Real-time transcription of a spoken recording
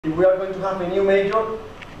If we are going to have a new major,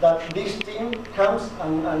 that this team comes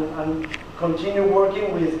and continue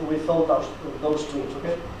working with all those tools.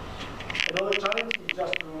 Okay. Another challenge is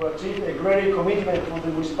just to achieve a greater commitment to the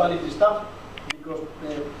municipality staff, because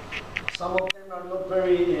some of them are not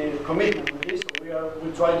very committed with this. So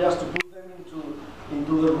we try just to put them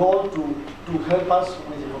into the role to help us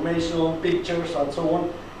with information, pictures, and so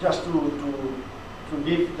on, just to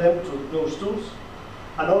give them to those tools.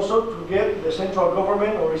 And also to get the central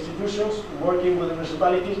government or institutions working with the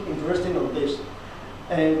municipalities interested in this.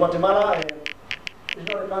 And Guatemala is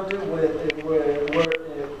not a country where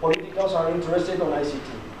politicals are interested on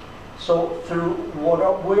ICT. So through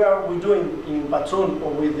what we're doing in Patzún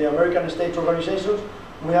or with the American state organizations,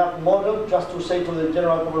 we have modeled just to say to the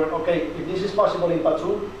general government, okay, if this is possible in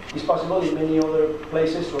Patzún, it's possible in many other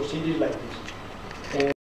places or cities like this.